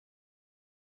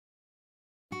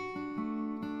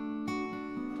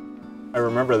I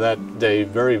remember that day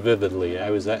very vividly.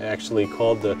 I was actually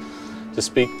called to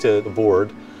speak to the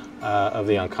board of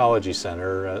the Oncology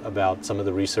Center about some of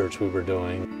the research we were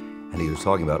doing. And he was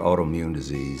talking about autoimmune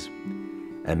disease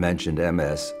and mentioned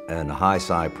MS and a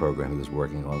HiCy program he was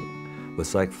working on with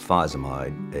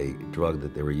cyclophosphamide, a drug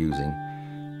that they were using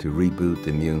to reboot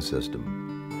the immune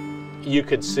system. You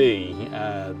could see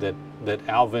that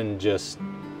Alvin just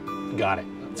got it.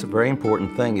 It's a very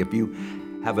important thing. If you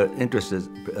have an interest,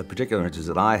 a particular interest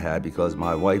that I had, because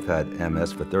my wife had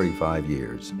MS for 35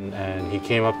 years. And he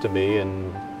came up to me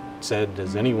and said,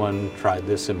 has anyone tried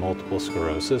this in multiple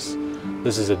sclerosis?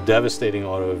 This is a devastating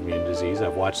autoimmune disease.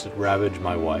 I've watched it ravage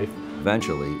my wife.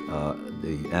 Eventually,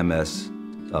 the MS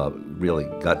really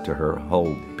got to her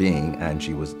whole being, and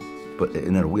she was put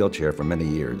in a wheelchair for many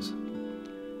years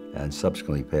and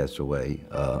subsequently passed away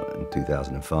in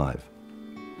 2005.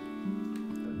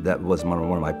 That was one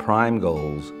of my prime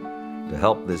goals, to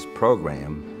help this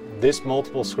program. This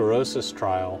multiple sclerosis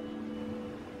trial,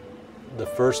 the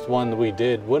first one that we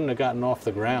did, wouldn't have gotten off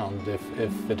the ground if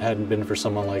it hadn't been for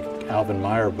someone like Alvin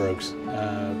Myerberg's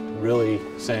really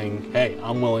saying, hey,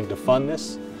 I'm willing to fund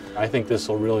this. I think this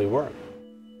will really work.